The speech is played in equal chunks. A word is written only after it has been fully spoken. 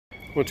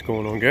What's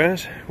going on,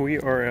 guys? We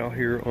are out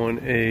here on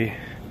a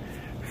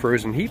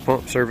frozen heat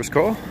pump service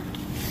call.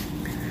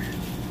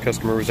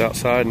 Customer was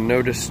outside and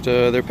noticed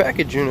their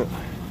package unit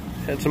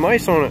had some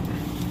ice on it,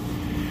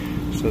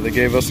 so they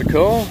gave us a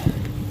call.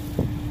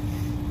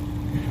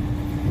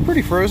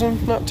 Pretty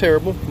frozen, not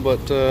terrible,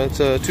 but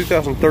it's a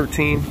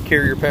 2013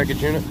 Carrier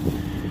package unit.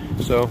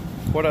 So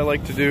what I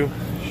like to do,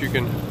 as you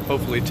can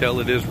hopefully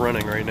tell, it is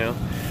running right now.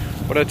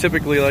 What I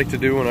typically like to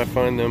do when I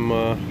find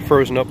them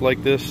frozen up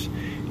like this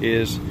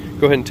is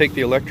go ahead and take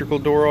the electrical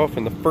door off,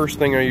 and the first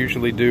thing I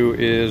usually do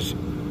is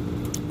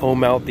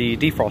ohm out the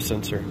defrost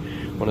sensor.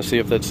 I want to see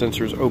if that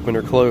sensor is open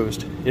or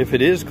closed. If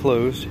it is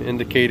closed,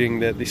 indicating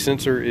that the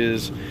sensor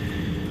is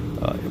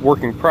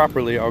working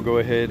properly, I'll go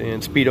ahead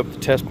and speed up the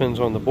test pins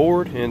on the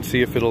board and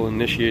see if it'll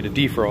initiate a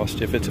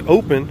defrost. If it's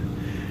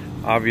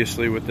open,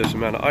 obviously with this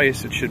amount of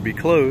ice it should be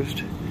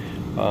closed,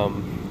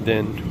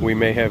 then we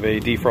may have a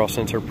defrost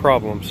sensor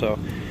problem. So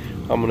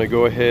I'm going to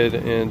go ahead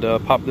and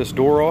pop this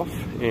door off,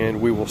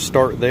 and we will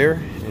start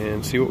there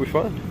and see what we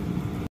find.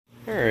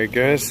 Alright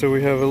guys, so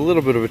we have a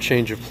little bit of a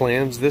change of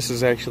plans. This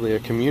is actually a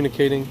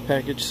communicating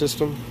package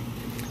system.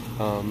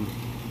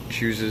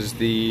 Chooses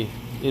the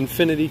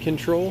infinity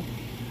control.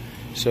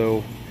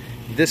 So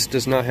this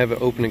does not have an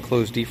open and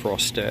closed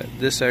defrost stat.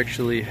 This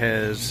actually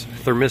has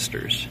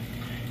thermistors.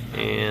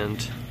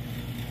 And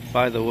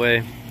by the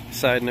way,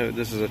 side note,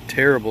 this is a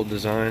terrible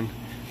design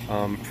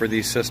for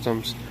these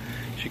systems.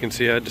 As you can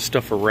see, I had to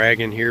stuff a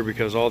rag in here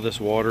because all this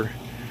water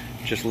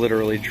just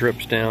literally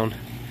drips down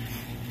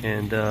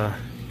and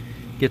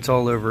gets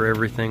all over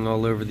everything,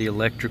 all over the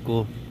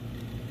electrical,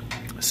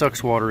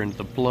 sucks water into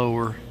the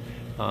blower.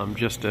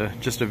 Just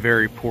a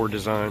very poor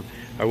design.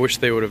 I wish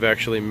they would have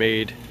actually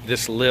made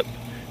this lip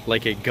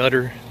like a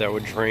gutter that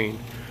would drain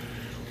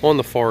on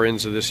the far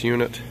ends of this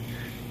unit.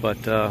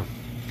 But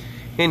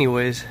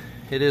anyways,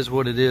 it is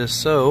what it is.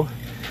 So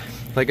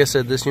like I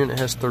said, this unit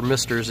has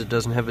thermistors. It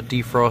doesn't have a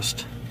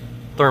defrost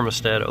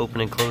thermostat,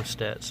 open and close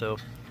stat, so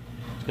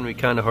it's going to be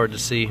kind of hard to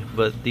see.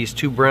 But these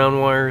two brown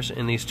wires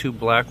and these two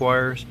black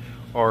wires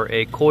are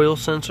a coil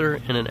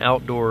sensor and an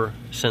outdoor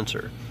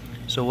sensor.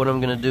 So what I'm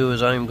going to do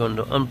is I'm going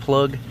to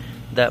unplug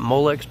that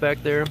Molex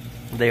back there.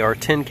 They are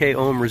 10K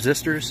ohm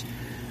resistors.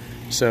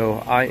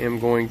 So I am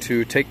going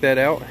to take that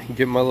out,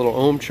 give my little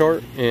ohm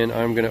chart, and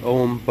I'm going to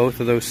ohm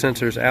both of those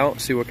sensors out,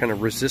 see what kind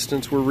of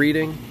resistance we're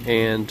reading,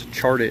 and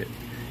chart it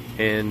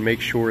and make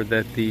sure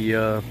that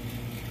the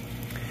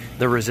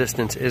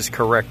resistance is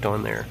correct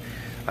on there.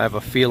 I have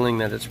a feeling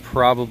that it's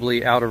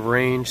probably out of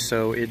range,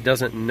 so it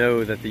doesn't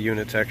know that the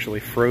unit's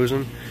actually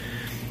frozen,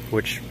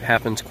 which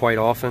happens quite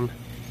often.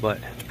 But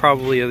it's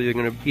probably either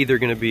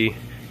going to be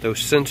those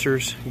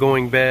sensors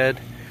going bad,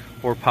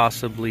 or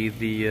possibly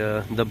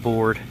the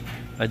board.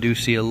 I do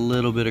see a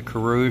little bit of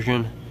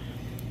corrosion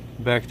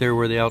back there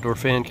where the outdoor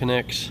fan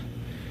connects,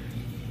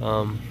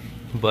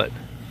 but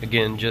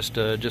again, just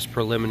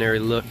preliminary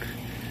look.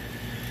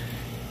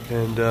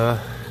 And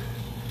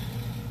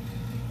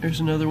there's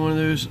another one of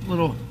those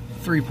little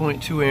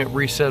 3.2 amp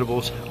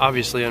resetables.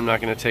 Obviously I'm not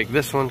going to take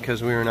this one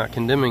because we are not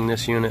condemning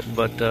this unit,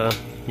 but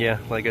yeah,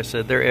 like I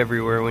said, they're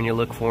everywhere when you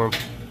look for them.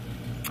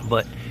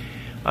 But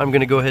I'm going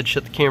to go ahead and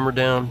shut the camera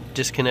down,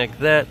 disconnect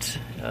that,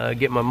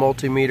 get my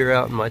multimeter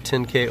out and my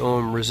 10K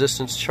ohm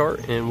resistance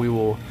chart, and we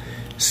will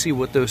see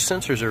what those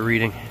sensors are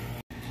reading.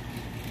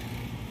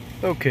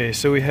 Okay,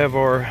 so we have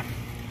our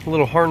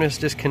little harness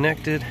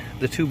disconnected.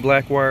 The two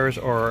black wires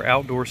are our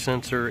outdoor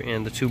sensor,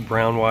 and the two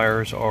brown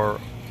wires are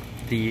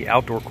the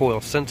outdoor coil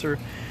sensor.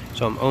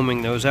 So I'm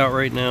ohming those out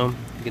right now.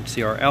 You can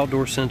see our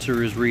outdoor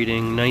sensor is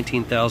reading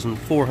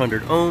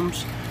 19,400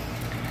 ohms.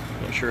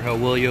 Not sure how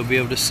well you'll be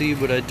able to see,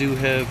 but I do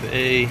have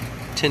a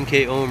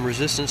 10K ohm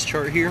resistance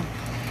chart here.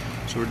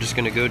 So we're just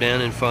going to go down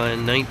and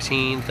find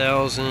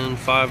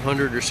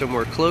 19,500 or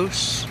somewhere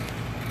close.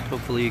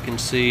 Hopefully you can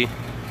see.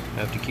 I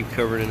have to keep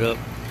covering it up.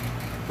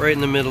 Right in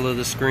the middle of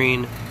the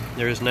screen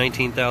there is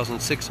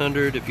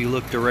 19,600. If you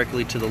look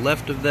directly to the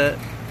left of that,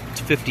 it's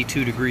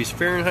 52 degrees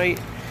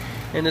Fahrenheit,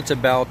 and it's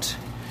about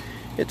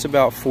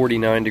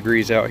 49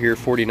 degrees out here,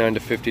 49 to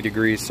 50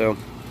 degrees. So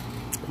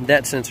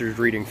that sensor is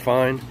reading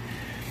fine.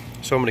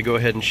 So I'm going to go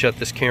ahead and shut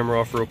this camera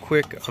off real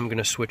quick. I'm going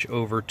to switch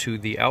over to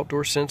the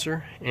outdoor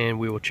sensor and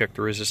we will check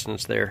the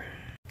resistance there.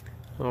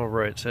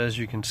 Alright, so as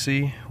you can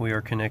see, we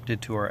are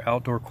connected to our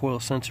outdoor coil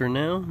sensor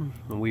now.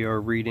 We are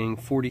reading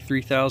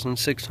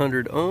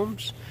 43,600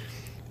 ohms.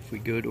 If we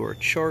go to our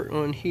chart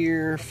on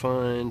here,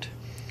 find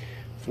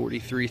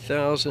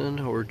 43,000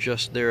 or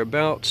just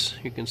thereabouts,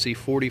 you can see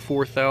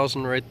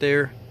 44,000 right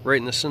there, right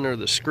in the center of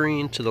the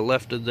screen. To the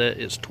left of that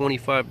is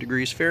 25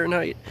 degrees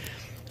Fahrenheit.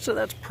 So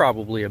that's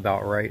probably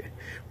about right.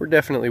 We're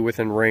definitely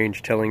within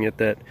range, telling me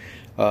that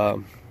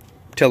both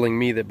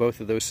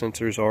of those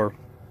sensors are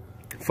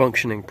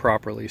functioning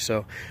properly. So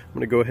I'm going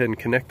to go ahead and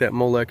connect that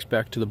Molex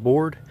back to the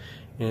board,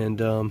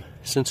 and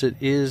since it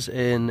is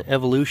an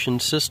evolution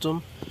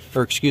system,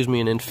 or excuse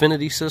me, an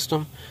infinity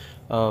system,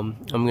 I'm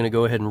going to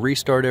go ahead and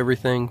restart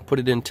everything, put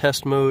it in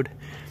test mode.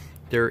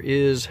 There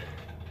is,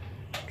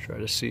 try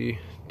to see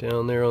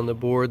down there on the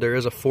board, there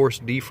is a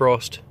forced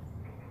defrost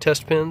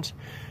test pins.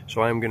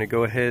 So I'm going to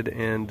go ahead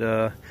and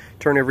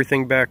turn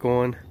everything back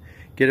on,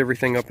 get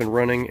everything up and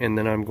running, and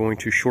then I'm going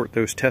to short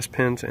those test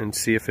pins and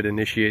see if it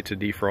initiates a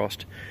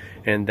defrost.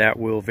 And that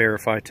will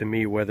verify to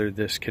me whether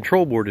this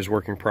control board is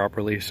working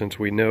properly, since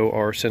we know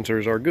our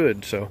sensors are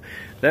good. So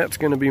that's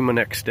going to be my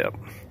next step.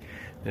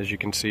 As you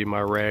can see,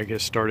 my rag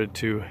has started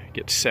to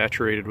get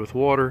saturated with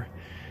water,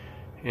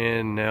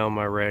 and now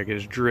my rag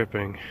is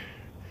dripping,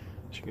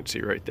 as you can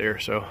see right there.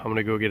 So I'm going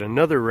to go get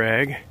another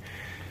rag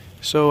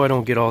so I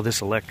don't get all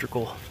this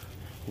electrical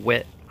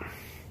wet.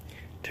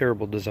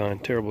 Terrible design,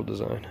 terrible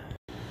design.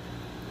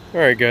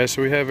 Alright guys,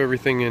 so we have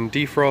everything in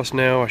defrost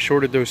now. I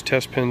shorted those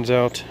test pins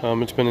out.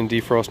 It's been in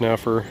defrost now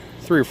for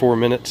 3 or 4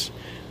 minutes.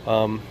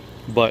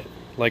 But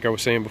like I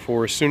was saying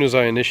before, as soon as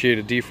I initiate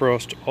a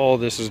defrost, all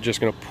this is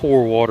just going to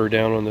pour water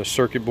down on the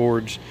circuit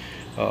boards,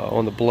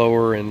 on the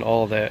blower and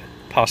all that,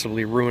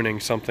 possibly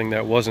ruining something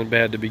that wasn't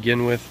bad to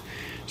begin with.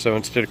 So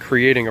instead of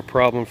creating a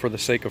problem for the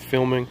sake of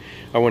filming,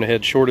 I went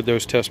ahead, shorted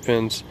those test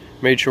pins,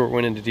 made sure it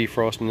went into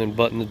defrost, and then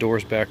buttoned the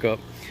doors back up.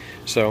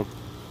 So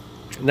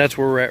that's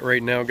where we're at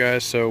right now,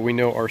 guys. So we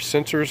know our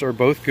sensors are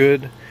both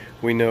good.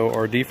 We know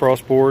our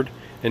defrost board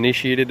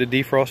initiated a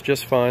defrost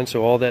just fine,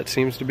 so all that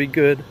seems to be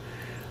good.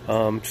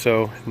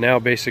 So now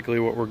basically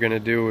what we're going to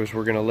do is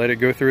we're going to let it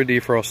go through a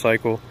defrost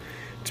cycle.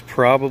 It's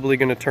probably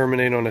going to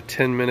terminate on a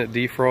 10-minute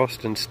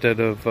defrost instead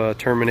of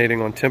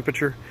terminating on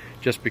temperature,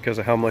 just because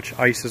of how much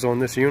ice is on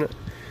this unit.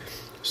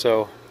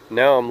 So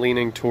now I'm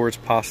leaning towards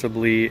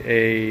possibly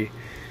a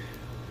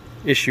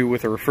issue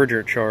with a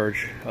refrigerant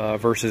charge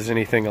versus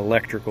anything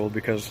electrical,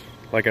 because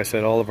like I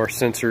said, all of our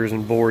sensors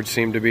and boards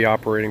seem to be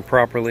operating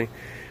properly.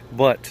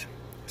 But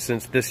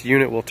since this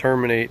unit will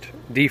terminate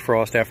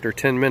defrost after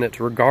 10 minutes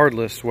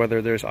regardless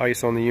whether there's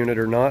ice on the unit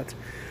or not,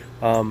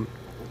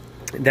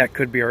 that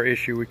could be our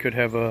issue. We could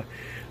have a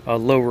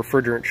low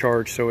refrigerant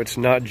charge, so it's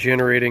not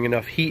generating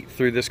enough heat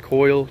through this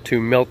coil to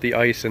melt the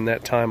ice in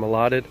that time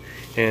allotted,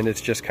 and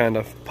it's just kind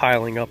of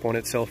piling up on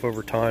itself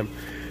over time.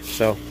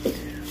 So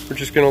we're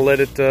just gonna let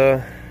it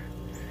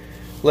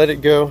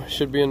go.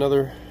 Should be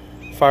another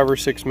 5 or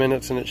 6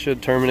 minutes and it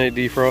should terminate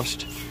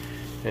defrost.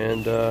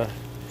 And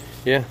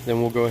yeah,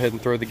 then we'll go ahead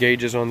and throw the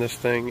gauges on this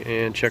thing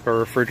and check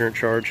our refrigerant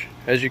charge.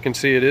 As you can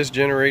see, it is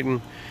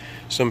generating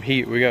some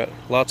heat. We got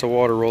lots of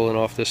water rolling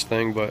off this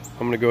thing, but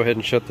I'm gonna go ahead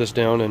and shut this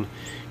down and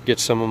get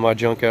some of my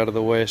junk out of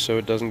the way so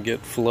it doesn't get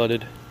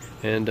flooded,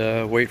 and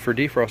wait for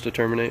defrost to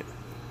terminate.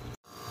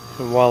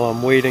 And while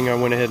I'm waiting, I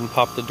went ahead and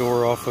popped the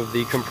door off of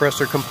the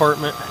compressor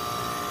compartment.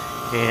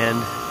 And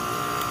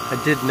I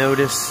did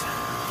notice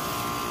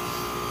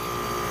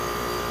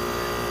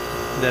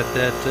that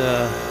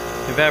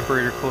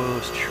evaporator coil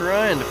is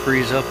trying to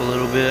freeze up a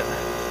little bit.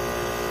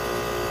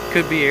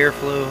 Could be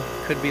airflow,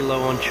 could be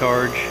low on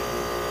charge,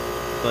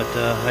 but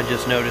I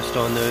just noticed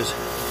on those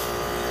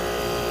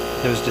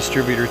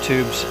distributor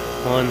tubes,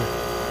 1,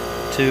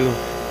 2,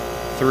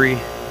 3, you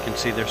can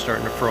see they're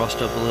starting to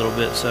frost up a little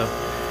bit. So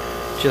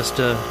just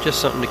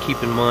something to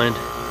keep in mind.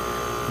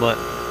 But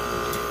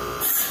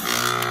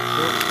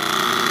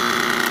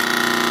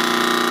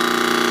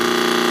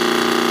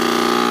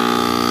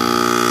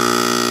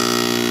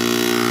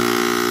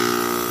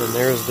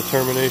there's the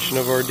termination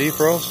of our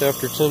defrost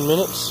after 10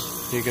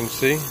 minutes. You can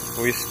see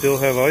we still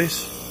have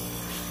ice.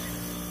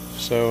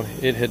 So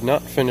it had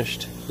not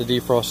finished the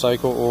defrost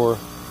cycle, or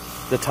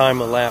the time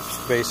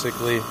elapsed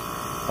basically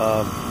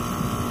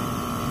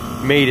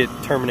made it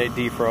terminate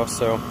defrost.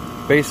 So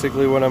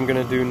basically what I'm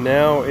going to do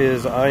now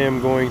is I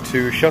am going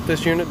to shut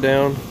this unit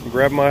down,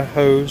 grab my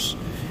hose,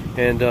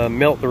 and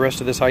melt the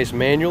rest of this ice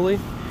manually.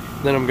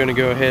 Then I'm going to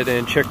go ahead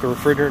and check the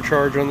refrigerant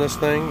charge on this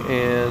thing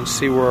and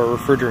see where our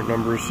refrigerant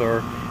numbers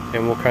are,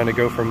 and we'll kind of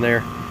go from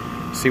there,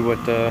 see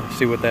what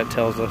that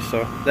tells us.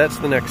 So that's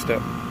the next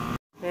step.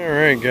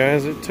 Alright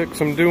guys, it took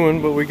some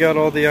doing, but we got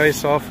all the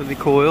ice off of the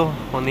coil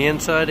on the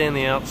inside and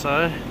the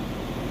outside.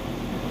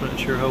 Not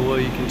sure how well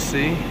you can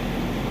see,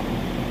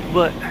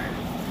 but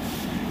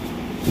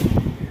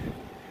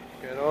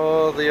got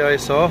all the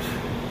ice off.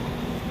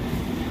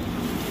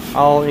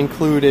 I'll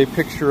include a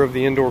picture of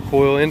the indoor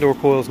coil. Indoor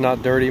coil is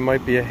not dirty,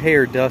 might be a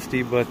hair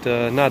dusty, but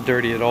not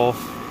dirty at all.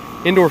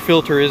 Indoor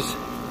filter is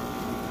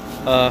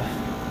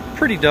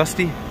pretty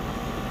dusty,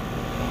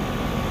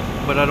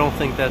 but I don't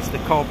think that's the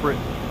culprit.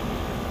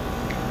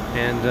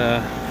 And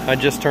I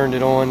just turned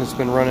it on. It's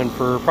been running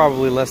for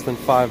probably less than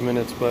 5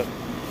 minutes, but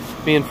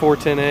being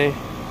 410A,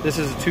 this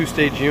is a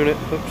 2-stage unit.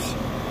 Oops.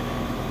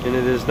 And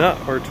it is not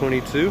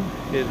R22.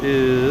 It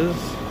is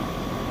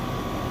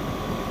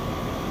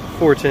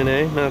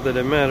 410A. Not that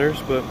it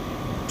matters, but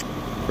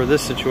for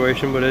this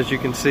situation. But as you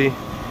can see,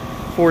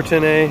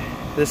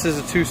 410A. This is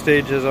a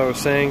 2-stage, as I was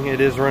saying. It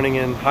is running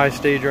in high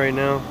stage right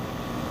now,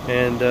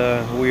 and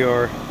we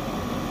are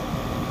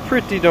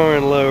pretty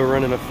darn low,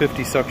 running a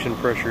 50 suction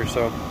pressure.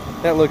 So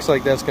that looks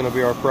like that's going to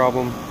be our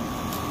problem.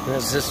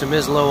 That system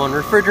is low on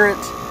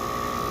refrigerant,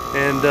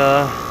 and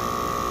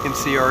you can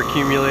see our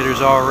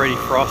accumulators already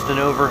frosting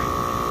over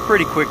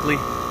pretty quickly.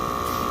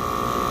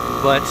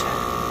 But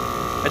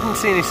I didn't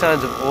see any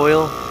signs of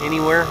oil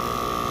anywhere,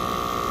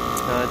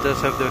 It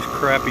does have those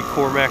crappy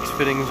Cormax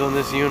fittings on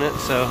this unit,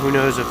 so who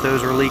knows if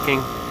those are leaking.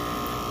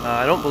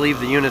 I don't believe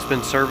the unit's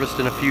been serviced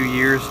in a few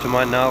years, to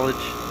my knowledge.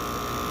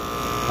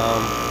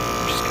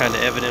 Which is kind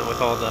of evident with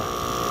all the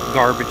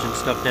garbage and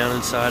stuff down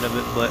inside of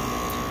it, but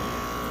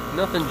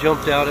nothing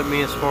jumped out at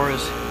me as far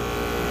as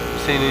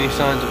seeing any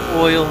signs of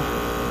oil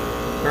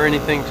or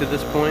anything to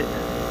this point.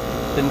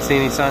 Didn't see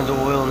any signs of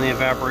oil in the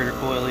evaporator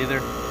coil either.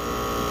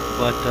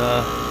 But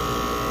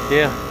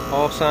yeah,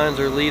 all signs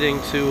are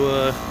leading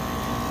to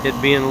it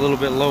being a little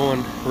bit low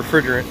on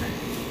refrigerant.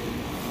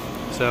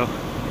 So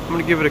I'm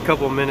going to give it a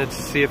couple of minutes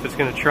to see if it's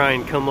going to try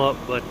and come up,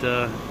 but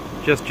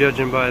just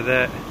judging by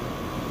that,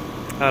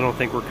 I don't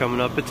think we're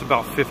coming up. It's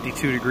about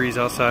 52 degrees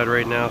outside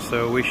right now,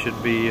 so we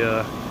should be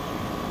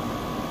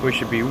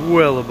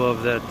well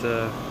above that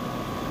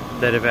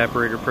that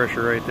evaporator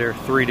pressure right there,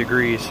 3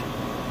 degrees.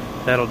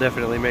 That'll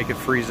definitely make it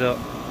freeze up,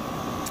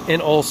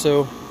 and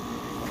also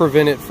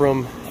prevent it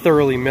from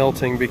thoroughly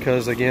melting,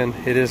 because again,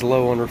 it is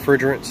low on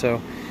refrigerant. So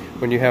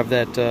when you have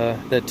that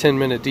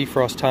 10-minute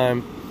defrost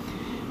time,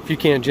 if you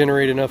can't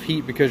generate enough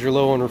heat because you're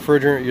low on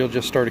refrigerant, you'll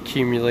just start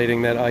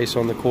accumulating that ice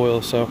on the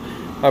coil. So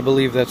I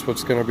believe that's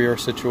what's going to be our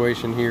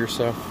situation here.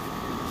 So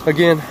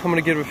again, I'm going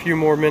to give it a few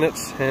more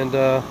minutes, and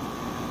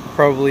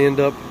probably end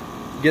up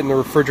getting the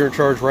refrigerant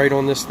charge right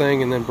on this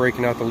thing, and then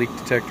breaking out the leak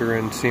detector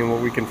and seeing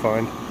what we can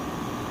find.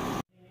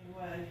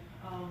 Anyway,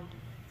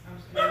 I'm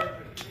still up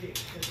at 6,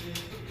 because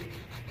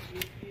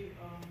if you,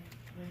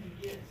 when he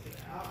gets it,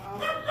 I'll on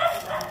my way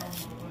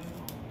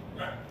home.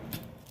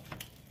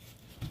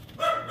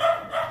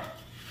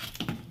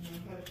 And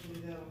hopefully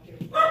that'll get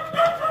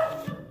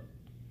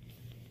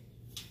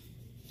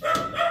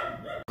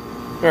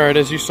Alright,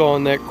 as you saw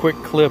in that quick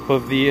clip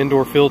of the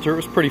indoor filter, it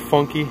was pretty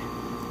funky.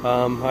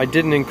 I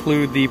didn't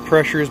include the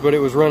pressures, but it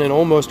was running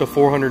almost a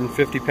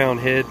 450-pound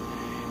head.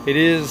 It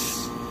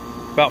is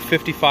about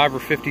 55 or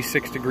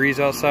 56 degrees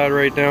outside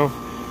right now.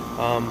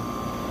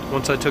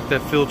 Once I took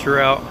that filter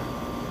out,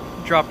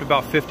 dropped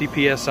about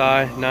 50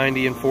 psi,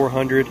 90 and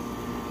 400.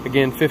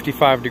 Again,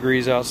 55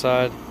 degrees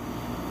outside.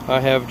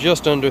 I have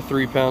just under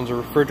 3 pounds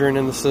of refrigerant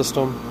in the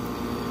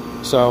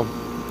system. So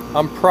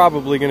I'm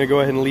probably going to go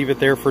ahead and leave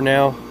it there for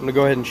now. I'm going to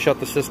go ahead and shut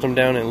the system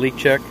down and leak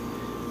check.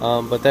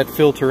 But that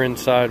filter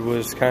inside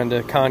was kind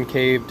of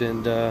concaved,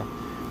 and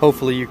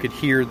hopefully you could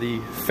hear the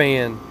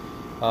fan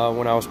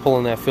when I was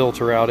pulling that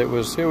filter out. It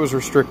was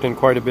restricting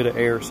quite a bit of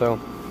air. So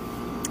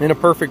in a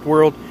perfect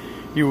world,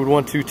 you would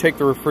want to take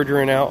the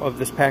refrigerant out of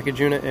this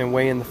package unit and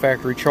weigh in the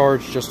factory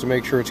charge just to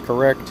make sure it's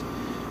correct.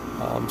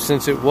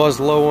 Since it was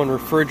low on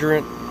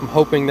refrigerant, I'm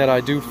hoping that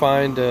I do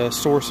find a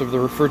source of the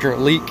refrigerant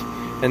leak,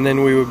 and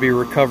then we would be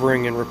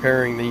recovering and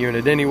repairing the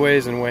unit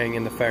anyways and weighing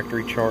in the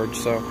factory charge.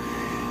 So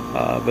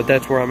but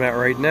that's where I'm at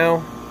right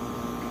now.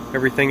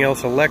 Everything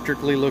else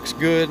electrically looks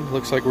good.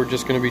 Looks like we're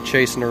just going to be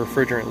chasing a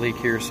refrigerant leak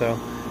here. So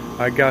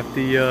I got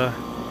the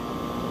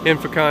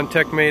Infocon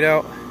TechMate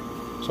out.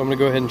 So I'm going to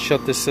go ahead and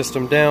shut this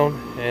system down,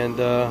 and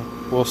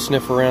we'll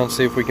sniff around,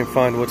 see if we can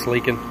find what's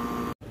leaking.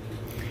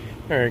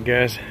 Alright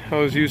guys, I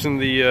was using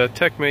the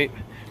TechMate.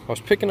 I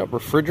was picking up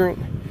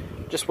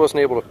refrigerant. Just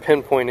wasn't able to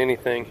pinpoint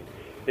anything.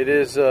 It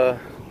is not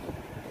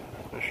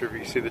sure if you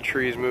can see the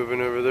trees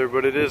moving over there,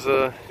 but it is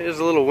a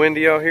little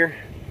windy out here.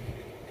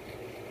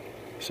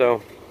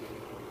 So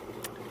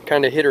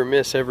kind of hit or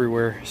miss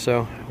everywhere.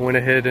 So I went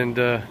ahead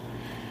and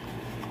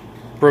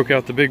broke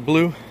out the big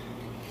blue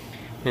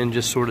and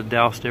just sort of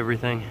doused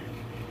everything.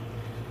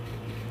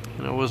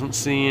 And I wasn't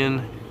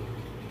seeing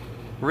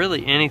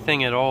really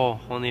anything at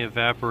all on the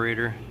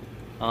evaporator.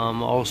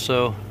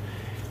 Also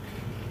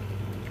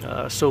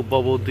so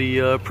bubbled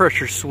the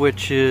pressure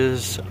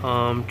switches,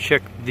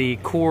 checked the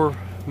core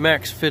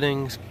max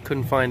fittings,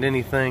 couldn't find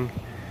anything.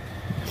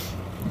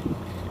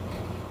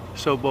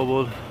 So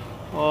bubbled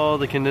all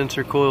the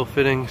condenser coil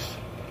fittings,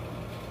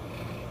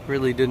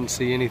 really didn't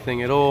see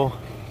anything at all.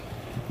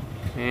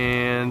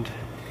 And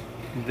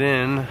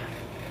then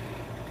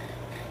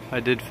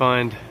I did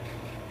find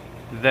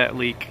that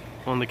leak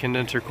on the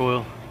condenser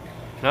coil.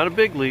 Not a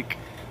big leak,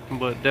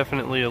 but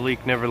definitely a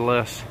leak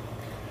nevertheless.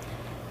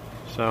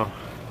 So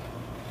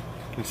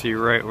you can see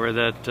right where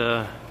that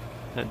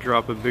that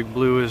drop of big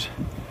blue is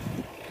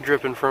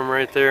dripping from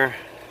right there.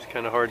 It's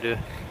kind of hard to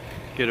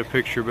get a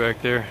picture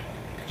back there.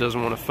 It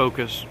doesn't want to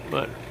focus,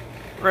 but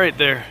right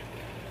there,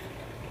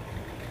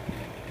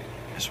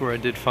 that's where I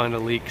did find a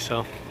leak.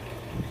 So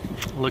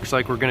looks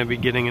like we're going to be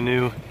getting a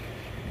new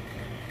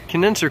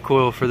condenser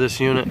coil for this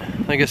unit.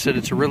 Like I said,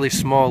 it's a really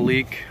small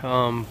leak,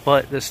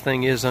 but this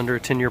thing is under a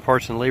 10-year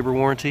parts and labor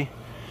warranty.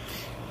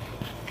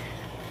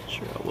 Not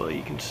sure how well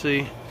you can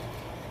see.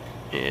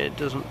 It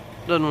doesn't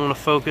want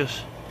to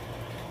focus,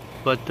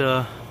 but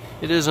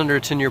it is under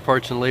a 10-year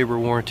parts and labor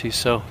warranty.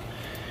 So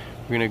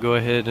we're going to go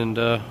ahead and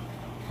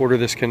order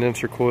this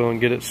condenser coil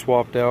and get it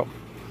swapped out.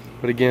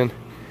 But again,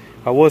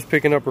 I was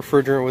picking up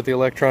refrigerant with the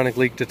electronic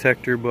leak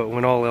detector, but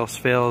when all else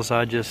fails,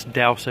 I just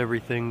douse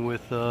everything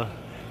with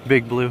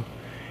Big Blue,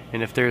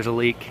 and if there's a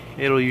leak,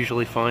 it'll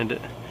usually find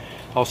it.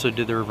 Also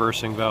did the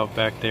reversing valve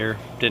back there,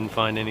 didn't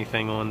find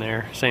anything on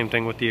there. Same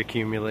thing with the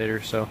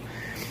accumulator. So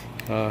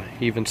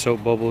even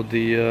soap bubbled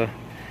the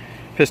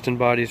piston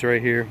bodies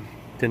right here,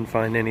 didn't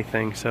find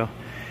anything. So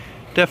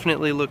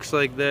definitely looks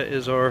like that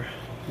is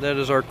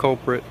our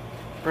culprit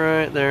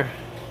right there.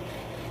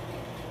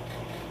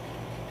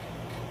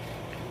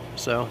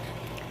 So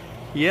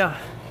yeah,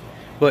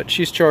 but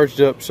she's charged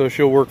up, so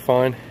she'll work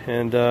fine.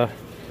 And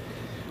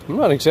I'm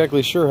not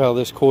exactly sure how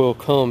this coil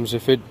comes,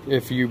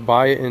 if you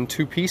buy it in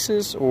 2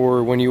 pieces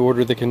or when you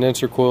order the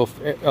condenser coil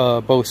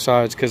both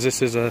sides, because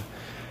this is it's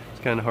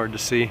kind of hard to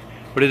see,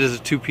 but it is a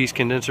 2-piece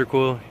condenser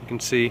coil. You can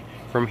see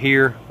from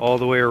here all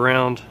the way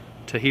around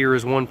to here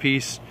is 1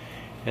 piece,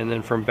 and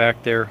then from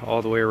back there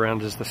all the way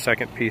around is the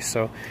 2nd piece.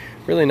 So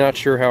really not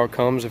sure how it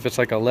comes, if it's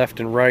like a left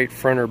and right,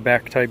 front or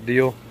back type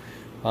deal.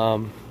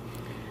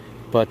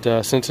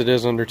 But since it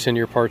is under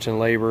 10-year parts and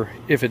labor,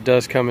 if it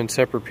does come in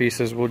separate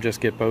pieces, we'll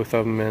just get both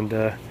of them and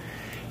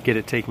get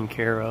it taken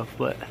care of.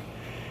 But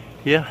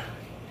yeah,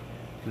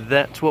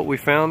 that's what we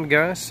found,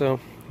 guys. So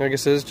like I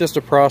said, it's just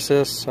a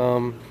process.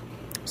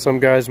 Some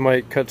guys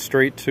might cut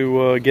straight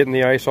to getting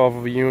the ice off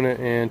of a unit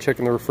and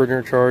checking the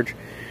refrigerant charge.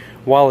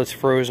 While it's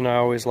frozen, I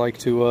always like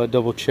to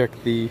double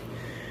check the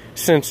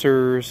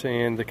sensors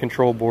and the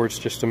control boards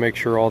just to make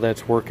sure all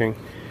that's working.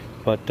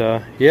 But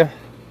yeah,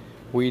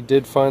 we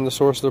did find the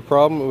source of the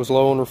problem. It was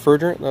low on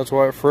refrigerant, that's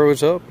why it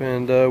froze up,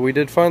 and we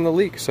did find the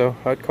leak, so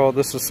I'd call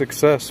this a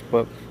success.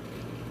 But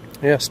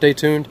yeah, stay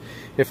tuned.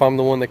 If I'm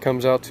the one that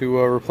comes out to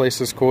replace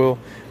this coil,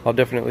 I'll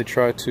definitely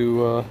try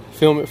to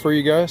film it for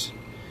you guys.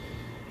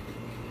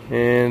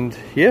 And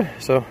yeah,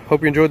 so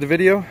hope you enjoyed the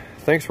video.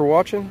 Thanks for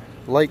watching.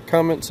 Like,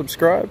 comment,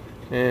 subscribe,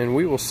 and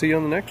we will see you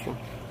on the next one.